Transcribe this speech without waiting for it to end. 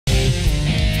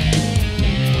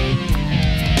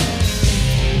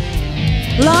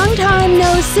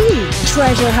to see,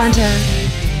 treasure hunter.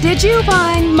 Did you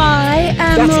find my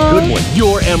emerald? That's a good one.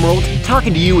 Your emerald?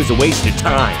 Talking to you is a waste of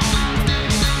time.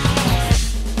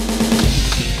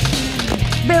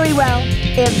 Very well.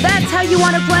 If that's how you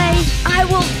want to play, I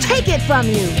will take it from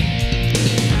you.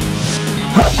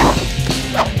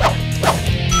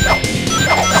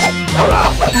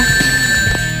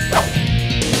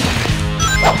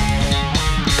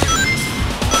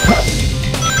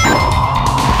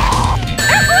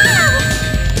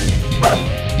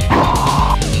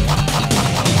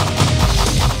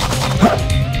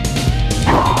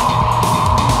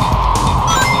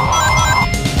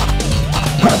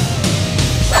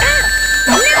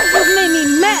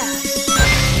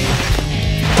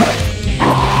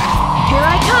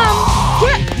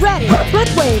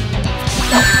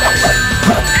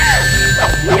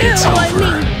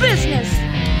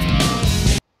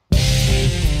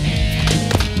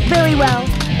 Very well.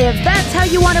 If that's how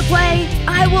you want to play,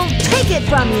 I will take it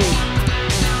from you.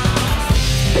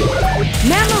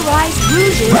 Memorize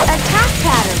Rouge's attack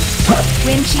pattern.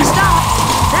 When she stops,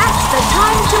 that's the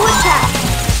time to attack.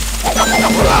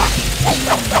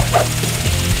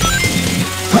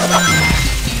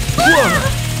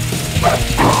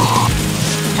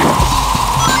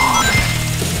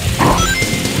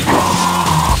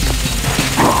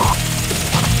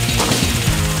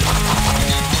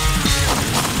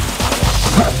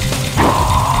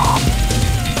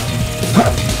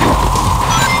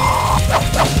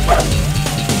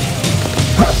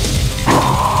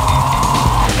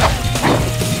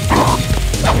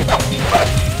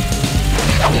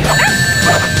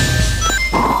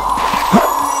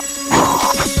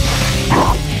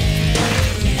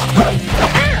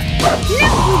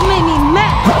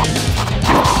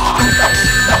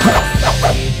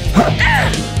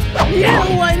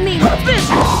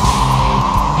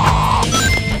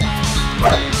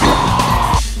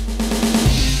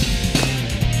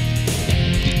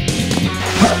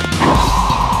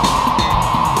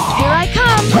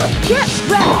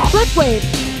 Wave.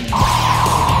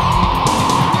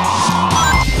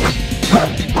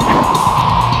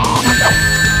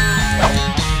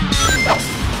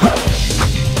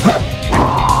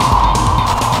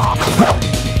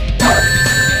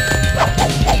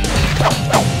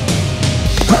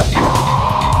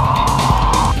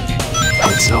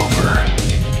 It's over.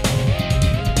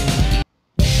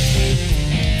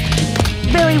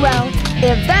 Very well.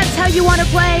 If that's how you want to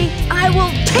play, I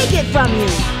will take it from you.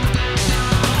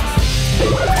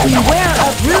 Beware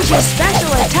of Rouge's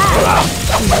special attack.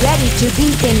 Be ready to be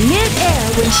in mid-air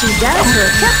when she does her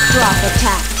hip drop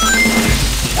attack.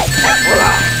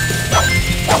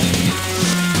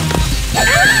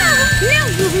 Now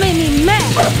you've made me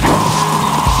mad.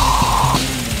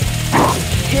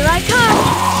 Here I come.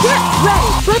 Get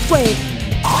ready, flip wave.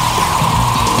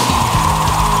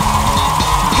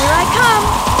 Here I come.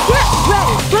 Get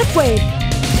ready, flip wave.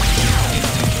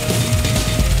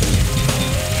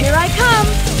 Here I come!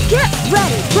 Get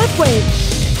ready! Flip wave!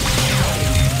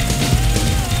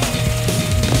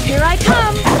 Here I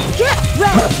come! Get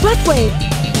ready! Flip wave!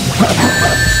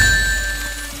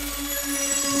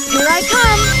 Here I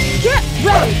come! Get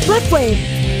ready! Flip wave!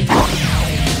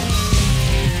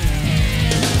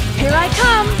 Here I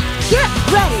come! Get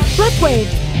ready! Flip wave!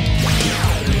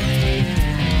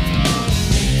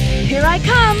 Here I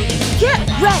come! Get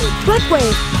ready! Flip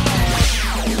wave!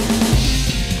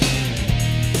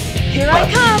 Here I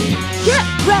come! Get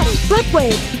ready! Flip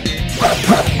wave!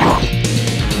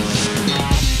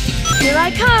 Here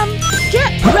I come!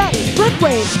 Get ready! Flip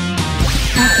wave!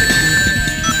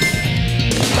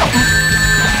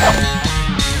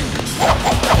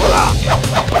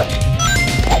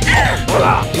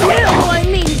 Now I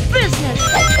mean business!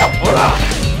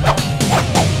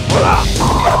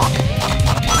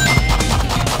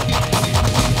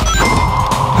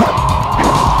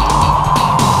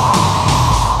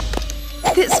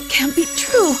 This can't be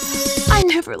true. I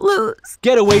never lose.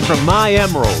 Get away from my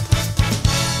emerald.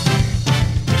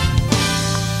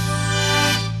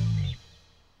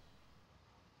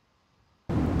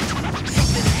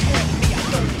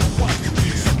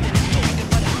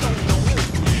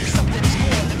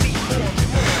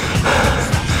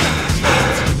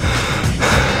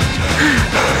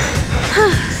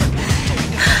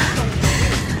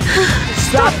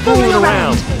 Stop fooling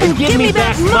around and give me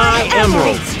back my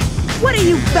emeralds. What are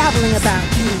you babbling about?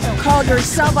 Call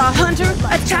yourself a hunter,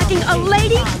 attacking a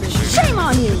lady? Shame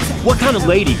on you! What kind of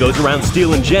lady goes around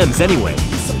stealing gems anyway?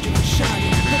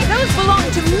 Those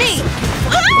belong to me!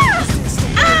 Ah!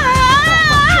 Ah!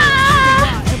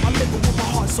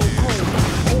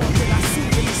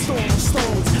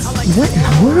 What in the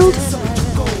world?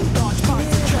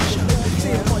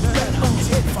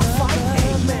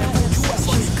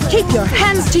 Keep your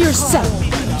hands to yourself.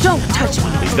 Don't touch me.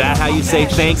 Is that how you say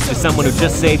thanks to someone who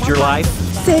just saved your life?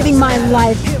 Saving my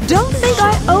life. Don't think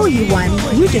I owe you one.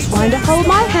 You just wanted to hold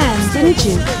my hand, didn't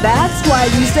you? That's why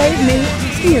you saved me.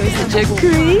 You're such a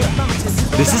creep.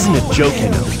 This isn't a joke, you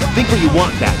know. Think what you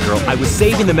want, Batgirl. I was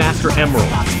saving the Master Emerald.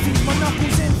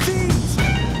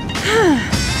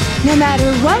 No matter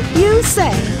what you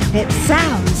say, it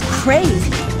sounds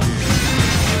crazy.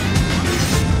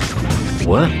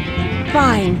 What?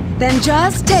 Fine, then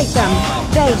just take them.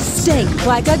 They stink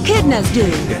like echidnas do.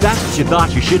 If that's what you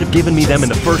thought, you should have given me them in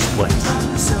the first place.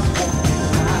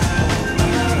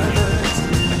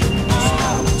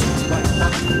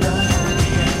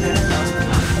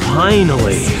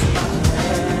 Finally.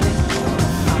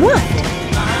 What?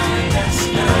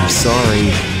 I'm sorry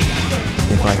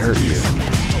if I hurt you.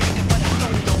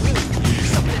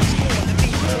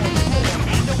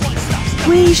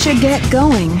 We should get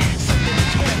going.